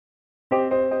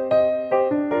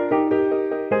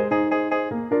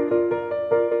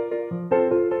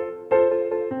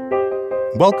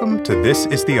Welcome to This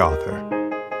is the Author,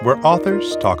 where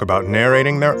authors talk about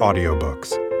narrating their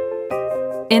audiobooks.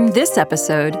 In this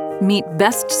episode, meet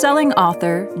best-selling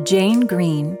author Jane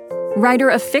Green, writer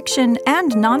of fiction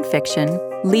and nonfiction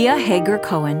Leah Hager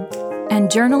Cohen, and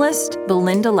journalist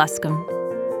Belinda Luscombe.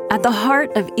 At the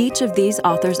heart of each of these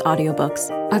authors'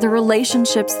 audiobooks are the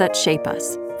relationships that shape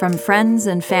us, from friends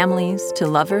and families to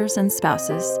lovers and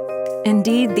spouses.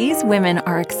 Indeed, these women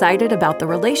are excited about the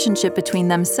relationship between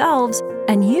themselves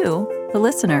and you, the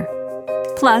listener.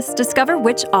 Plus, discover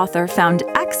which author found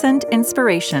accent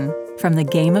inspiration from the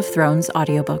Game of Thrones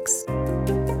audiobooks.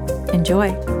 Enjoy.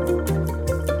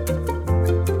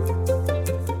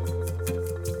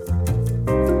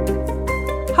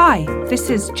 Hi,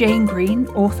 this is Jane Green,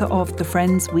 author of The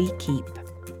Friends We Keep.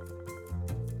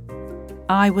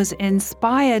 I was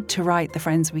inspired to write The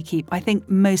Friends We Keep, I think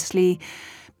mostly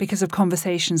because of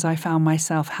conversations I found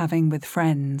myself having with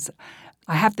friends.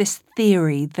 I have this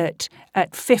theory that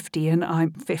at 50, and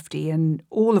I'm 50, and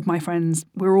all of my friends,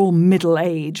 we're all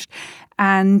middle-aged,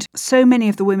 and so many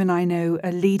of the women I know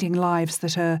are leading lives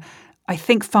that are, I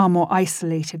think, far more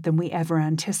isolated than we ever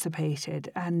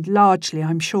anticipated, and largely,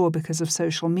 I'm sure, because of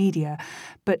social media.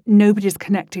 But nobody's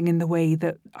connecting in the way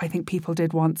that I think people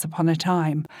did once upon a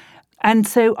time. And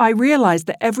so I realized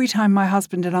that every time my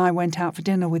husband and I went out for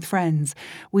dinner with friends,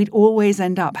 we'd always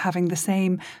end up having the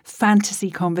same fantasy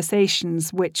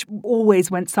conversations, which always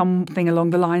went something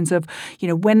along the lines of,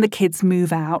 when the kids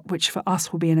move out, which for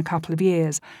us will be in a couple of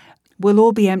years, we'll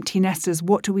all be empty nesters.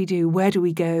 What do we do? Where do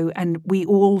we go? And we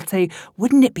all say,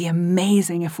 wouldn't it be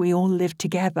amazing if we all lived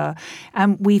together?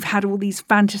 And we've had all these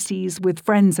fantasies with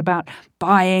friends about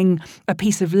buying a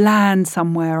piece of land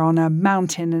somewhere on a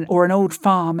mountain or an old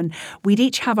farm. And we'd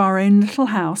each have our own little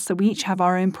house. So we each have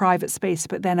our own private space,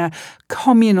 but then a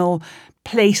communal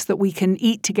place that we can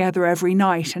eat together every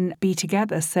night and be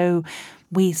together. So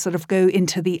we sort of go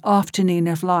into the afternoon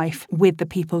of life with the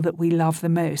people that we love the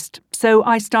most. So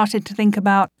I started to think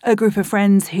about a group of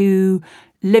friends who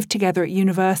lived together at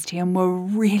university and were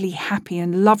really happy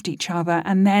and loved each other,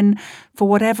 and then, for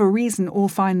whatever reason, all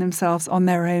find themselves on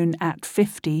their own at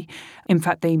 50. In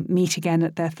fact, they meet again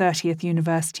at their 30th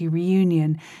university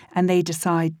reunion, and they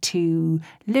decide to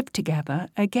live together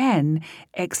again,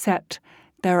 except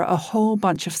there are a whole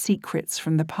bunch of secrets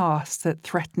from the past that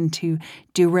threaten to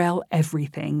derail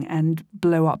everything and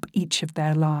blow up each of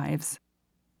their lives.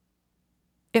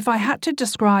 If I had to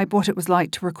describe what it was like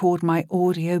to record my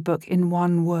audiobook in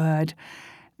one word,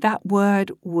 that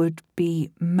word would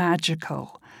be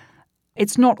magical.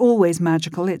 It's not always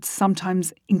magical. It's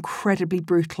sometimes incredibly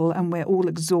brutal and we're all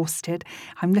exhausted.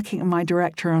 I'm looking at my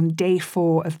director on day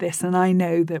 4 of this and I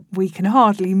know that we can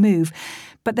hardly move.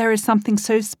 But there is something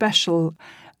so special.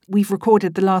 We've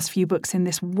recorded the last few books in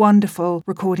this wonderful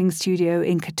recording studio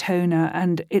in Katona,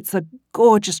 and it's a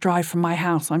gorgeous drive from my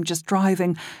house. I'm just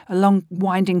driving along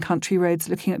winding country roads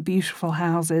looking at beautiful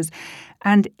houses,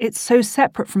 and it's so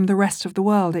separate from the rest of the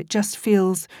world. It just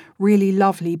feels really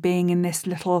lovely being in this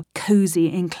little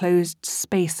cozy enclosed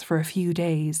space for a few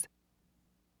days.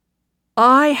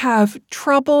 I have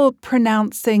trouble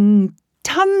pronouncing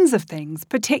tons of things,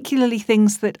 particularly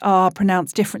things that are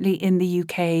pronounced differently in the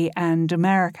UK and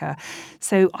America.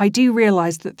 So I do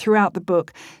realise that throughout the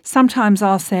book, sometimes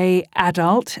I'll say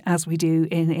adult, as we do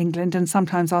in England, and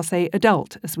sometimes I'll say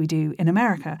adult, as we do in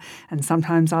America. And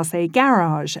sometimes I'll say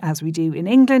garage, as we do in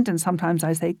England, and sometimes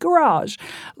I say garage,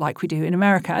 like we do in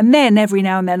America. And then every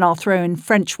now and then I'll throw in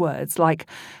French words like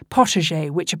potager,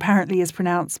 which apparently is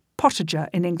pronounced potager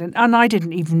in England, and I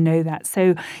didn't even know that.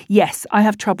 So yes, I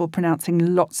have trouble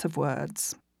pronouncing lots of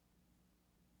words.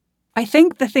 I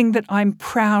think the thing that I'm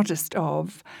proudest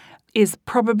of is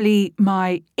probably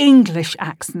my English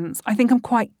accents. I think I'm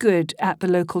quite good at the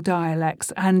local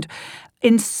dialects and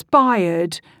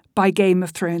inspired by Game of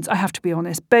Thrones, I have to be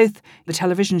honest, both the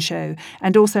television show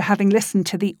and also having listened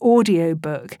to the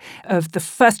audiobook of the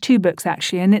first 2 books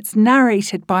actually, and it's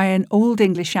narrated by an old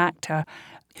English actor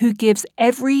who gives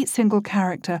every single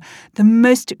character the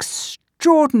most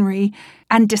extraordinary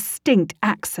and distinct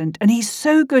accent. And he's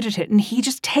so good at it, and he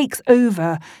just takes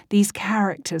over these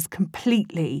characters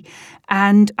completely.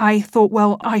 And I thought,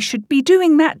 well, I should be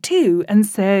doing that too. And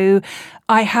so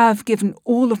I have given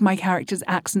all of my characters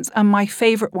accents, and my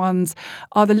favourite ones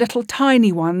are the little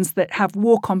tiny ones that have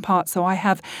walk-on parts. So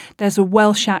there's a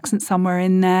Welsh accent somewhere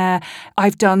in there.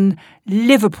 I've done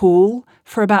Liverpool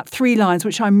for about 3 lines,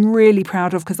 which I'm really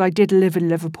proud of because I did live in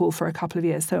Liverpool for a couple of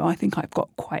years. So I think I've got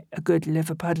quite a good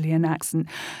Liverpudlian accent.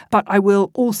 But I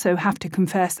will also have to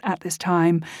confess at this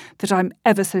time that I'm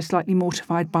ever so slightly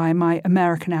mortified by my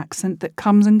American accent that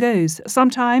comes and goes.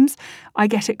 Sometimes I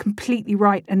get it completely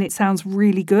right and it sounds really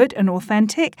really good and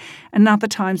authentic, and other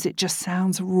times it just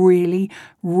sounds really,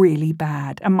 really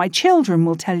bad. And my children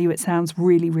will tell you it sounds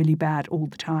really, really bad all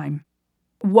the time.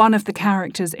 One of the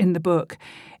characters in the book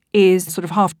is sort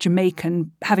of half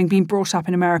Jamaican, having been brought up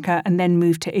in America and then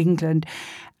moved to England.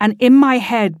 And in my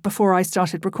head, before I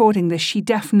started recording this, she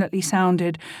definitely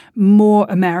sounded more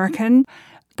American.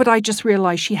 But I just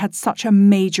realised she had such a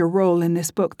major role in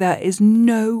this book. There is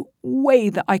no way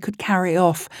that I could carry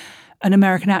off an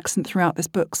American accent throughout this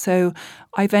book. So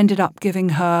I've ended up giving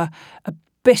her a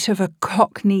bit of a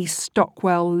Cockney,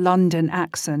 Stockwell, London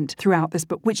accent throughout this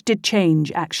book, which did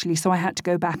change, actually. So I had to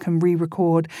go back and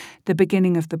re-record the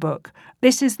beginning of the book.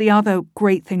 This is the other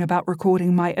great thing about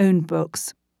recording my own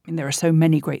books. I mean, there are so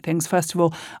many great things. First of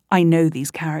all, I know these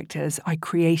characters. I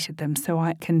created them, so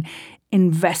I can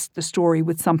invest the story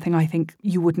with something I think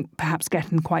you wouldn't perhaps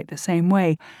get in quite the same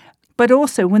way. But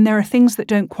also, when there are things that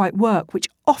don't quite work, which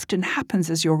often happens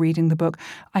as you're reading the book,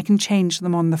 I can change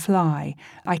them on the fly.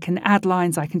 I can add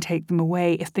lines, I can take them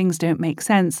away. If things don't make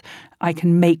sense, I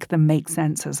can make them make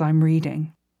sense as I'm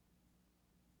reading.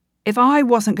 If I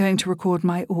wasn't going to record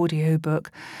my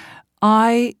audiobook,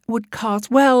 I would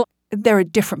cast, well, there are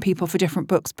different people for different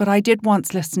books, but I did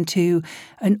once listen to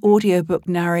an audiobook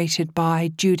narrated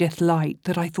by Judith Light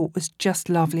that I thought was just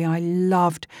lovely. I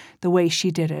loved the way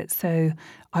she did it, so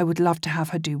I would love to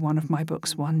have her do one of my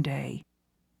books one day.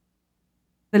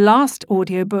 The last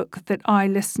audiobook that I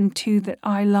listened to that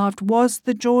I loved was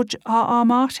the George R.R.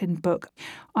 Martin book.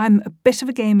 I'm a bit of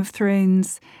a Game of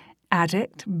Thrones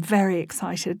addict, very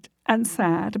excited and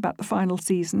sad about the final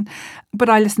season, but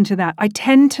I listen to that. I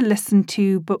tend to listen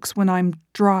to books when I'm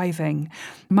driving.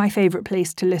 My favourite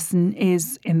place to listen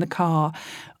is in the car,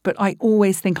 but I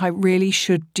always think I really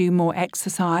should do more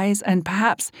exercise, and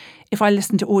perhaps if I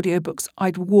listen to audiobooks,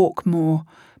 I'd walk more,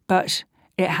 but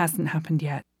it hasn't happened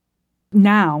yet.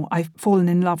 Now I've fallen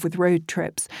in love with road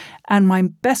trips, and my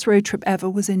best road trip ever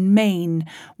was in Maine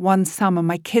one summer.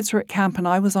 My kids were at camp and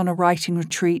I was on a writing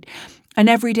retreat, and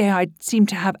every day I seemed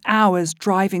to have hours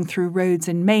driving through roads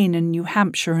in Maine and New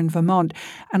Hampshire and Vermont,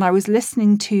 and I was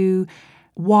listening to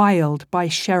Wild by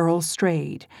Cheryl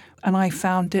Strayed, and I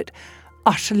found it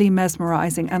utterly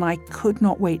mesmerising, and I could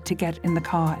not wait to get in the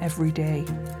car every day.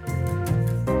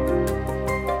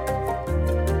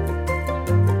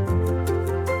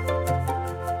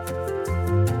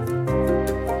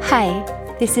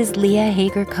 Hi, this is Leah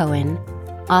Hager Cohen,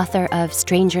 author of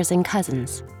Strangers and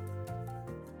Cousins.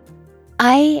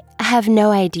 I have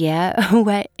no idea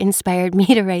what inspired me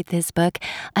to write this book.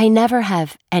 I never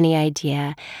have any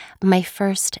idea. My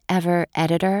first ever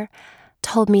editor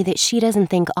told me that she doesn't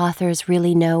think authors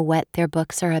really know what their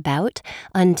books are about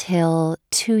until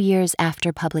 2 years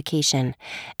after publication.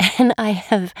 And I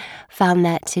have found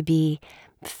that to be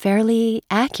fairly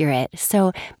accurate.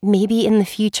 So maybe in the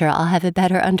future I'll have a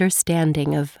better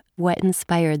understanding of what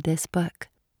inspired this book.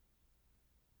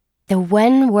 The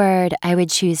one word I would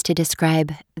choose to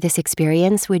describe this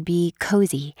experience would be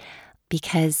cozy,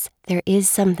 because there is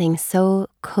something so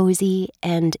cozy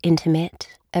and intimate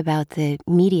about the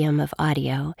medium of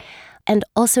audio, and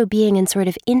also being in sort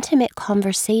of intimate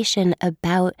conversation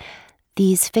about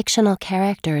these fictional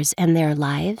characters and their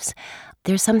lives.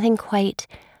 There's something quite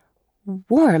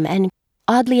warm, and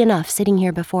oddly enough, sitting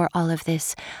here before all of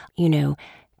this,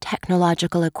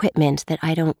 technological equipment that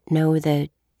I don't know the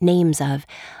names of,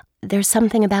 there's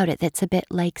something about it that's a bit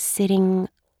like sitting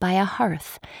by a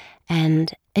hearth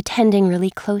and attending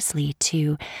really closely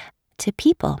to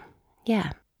people. Yeah.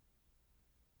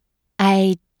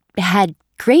 I had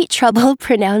great trouble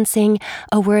pronouncing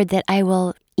a word that I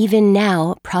will even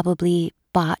now probably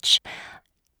botch,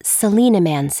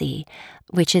 selenomancy,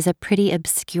 which is a pretty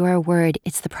obscure word.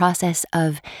 It's the process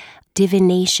of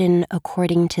divination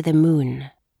according to the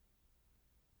moon.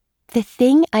 The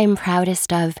thing I'm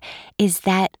proudest of is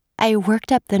that I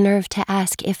worked up the nerve to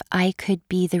ask if I could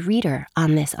be the reader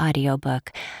on this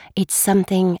audiobook. It's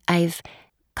something I've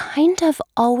kind of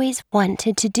always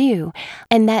wanted to do,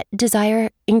 and that desire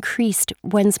increased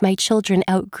once my children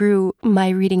outgrew my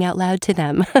reading out loud to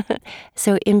them.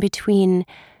 So in between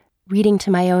reading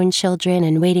to my own children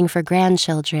and waiting for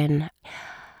grandchildren,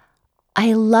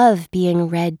 I love being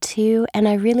read to, and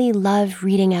I really love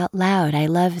reading out loud. I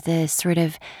love the sort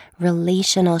of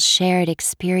relational shared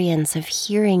experience of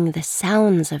hearing the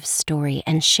sounds of story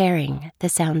and sharing the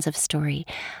sounds of story.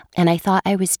 And I thought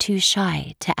I was too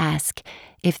shy to ask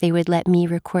if they would let me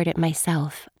record it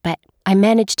myself, but I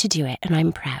managed to do it, and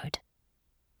I'm proud.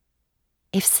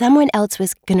 If someone else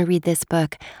was going to read this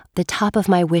book, the top of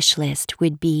my wish list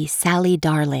would be Sally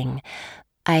Darling.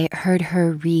 I heard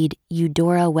her read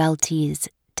Eudora Welty's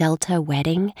Delta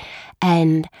Wedding,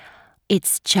 and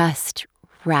it's just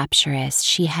rapturous.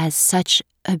 She has such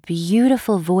a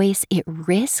beautiful voice. It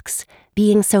risks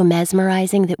being so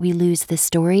mesmerizing that we lose the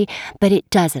story, but it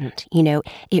doesn't.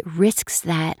 It risks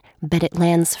that, but it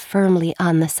lands firmly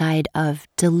on the side of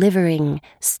delivering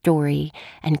story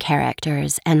and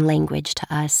characters and language to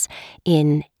us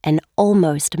in an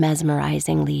almost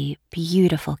mesmerizingly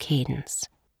beautiful cadence.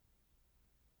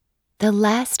 The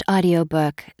last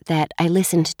audiobook that I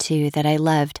listened to that I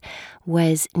loved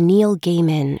was Neil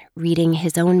Gaiman reading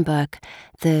his own book,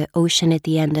 The Ocean at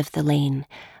the End of the Lane.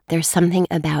 There's something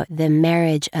about the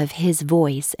marriage of his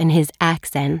voice and his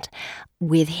accent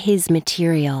with his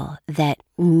material that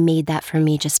made that for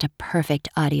me just a perfect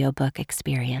audiobook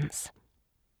experience.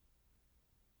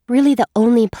 Really, the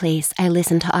only place I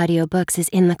listen to audiobooks is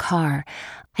in the car.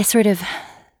 I sort of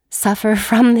suffer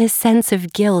from this sense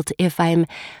of guilt if I'm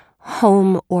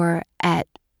home or at,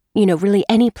 really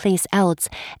any place else,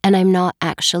 and I'm not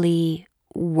actually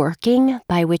working,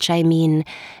 by which I mean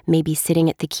maybe sitting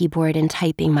at the keyboard and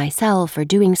typing myself or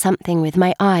doing something with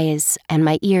my eyes and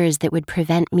my ears that would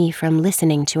prevent me from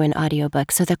listening to an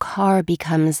audiobook. So the car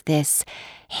becomes this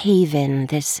haven,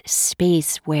 this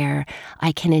space where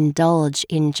I can indulge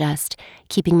in just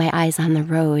keeping my eyes on the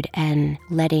road and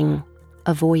letting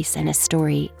a voice and a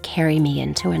story carry me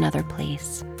into another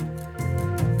place.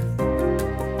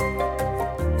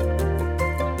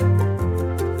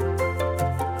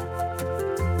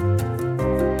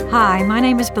 Hi, my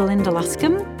name is Belinda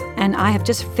Luscombe, and I have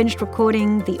just finished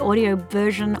recording the audio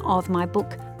version of my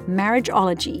book,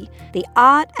 Marriageology, The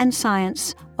Art and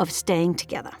Science of Staying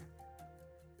Together.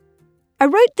 I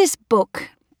wrote this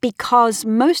book because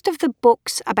most of the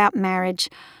books about marriage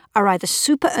are either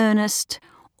super earnest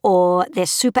or they're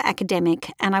super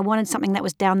academic, and I wanted something that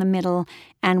was down the middle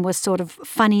and was sort of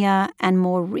funnier and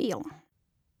more real.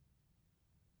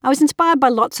 I was inspired by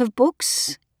lots of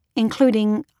books,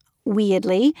 including,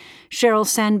 weirdly, Sheryl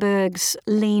Sandberg's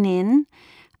Lean In,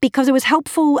 because it was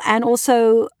helpful and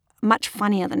also much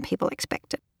funnier than people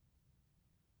expected.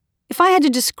 If I had to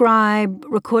describe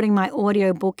recording my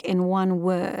audiobook in one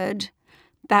word,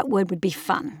 that word would be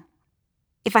fun.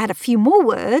 If I had a few more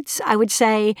words, I would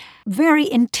say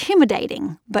very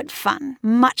intimidating, but fun.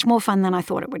 Much more fun than I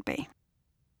thought it would be.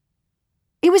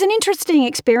 It was an interesting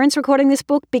experience recording this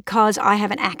book because I have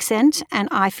an accent and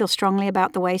I feel strongly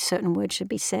about the way certain words should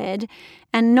be said,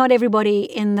 and not everybody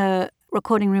in the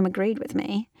recording room agreed with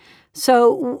me.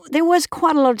 So there was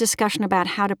quite a lot of discussion about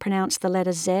how to pronounce the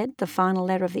letter Z, the final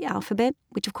letter of the alphabet,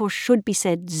 which of course should be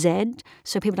said Z,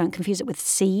 so people don't confuse it with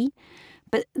C,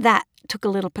 but that took a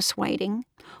little persuading.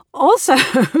 Also,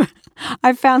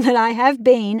 I found that I have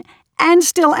been, and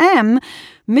still am,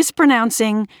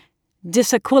 mispronouncing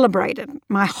disequilibrated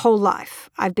my whole life.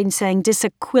 I've been saying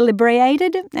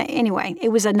disequilibrated. Anyway, it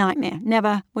was a nightmare.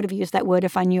 Never would have used that word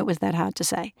if I knew it was that hard to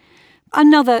say.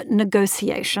 Another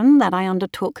negotiation that I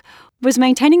undertook was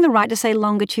maintaining the right to say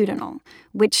longitudinal,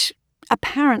 which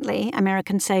apparently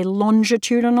Americans say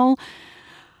longitudinal,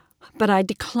 but I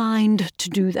declined to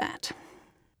do that.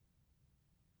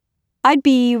 I'd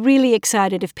be really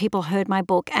excited if people heard my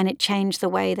book and it changed the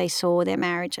way they saw their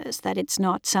marriages, that it's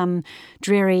not some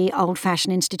dreary,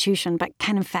 old-fashioned institution, but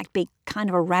can in fact be kind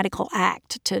of a radical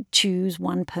act to choose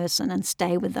one person and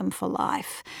stay with them for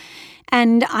life.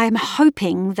 And I'm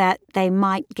hoping that they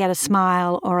might get a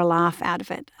smile or a laugh out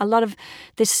of it. A lot of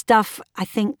this stuff, I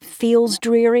think, feels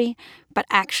dreary, but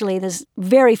actually there's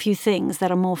very few things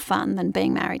that are more fun than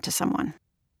being married to someone.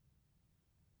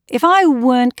 If I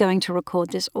weren't going to record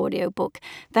this audiobook,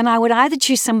 then I would either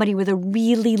choose somebody with a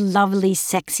really lovely,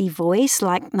 sexy voice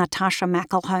like Natasha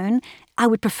McElhone. I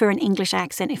would prefer an English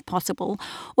accent if possible,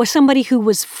 or somebody who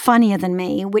was funnier than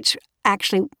me, which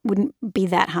actually wouldn't be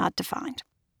that hard to find.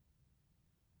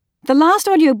 The last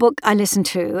audiobook I listened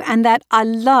to, and that I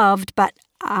loved but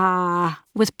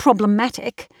was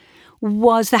problematic,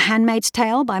 was The Handmaid's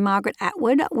Tale by Margaret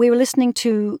Atwood. We were listening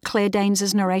to Claire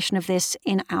Danes' narration of this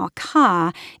in our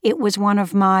car. It was one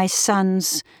of my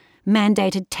son's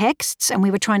mandated texts, and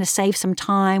we were trying to save some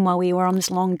time while we were on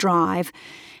this long drive.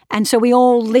 And so we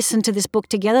all listened to this book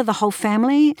together, the whole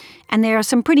family, and there are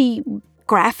some pretty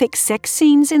graphic sex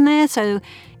scenes in there, so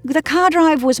the car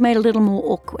drive was made a little more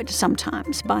awkward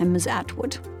sometimes by Ms.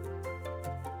 Atwood.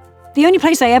 The only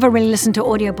place I ever really listen to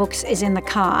audiobooks is in the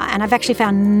car, and I've actually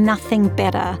found nothing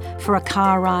better for a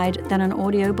car ride than an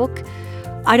audiobook.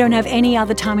 I don't have any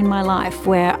other time in my life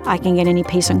where I can get any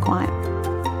peace and quiet.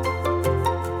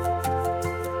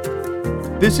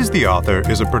 This is the Author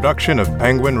is a production of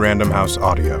Penguin Random House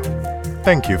Audio.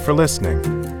 Thank you for listening.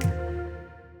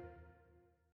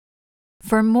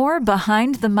 For more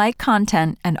behind-the-mic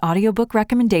content and audiobook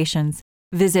recommendations,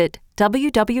 Visit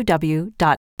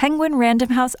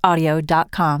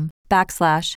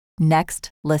www.penguinrandomhouseaudio.com/next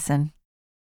listen.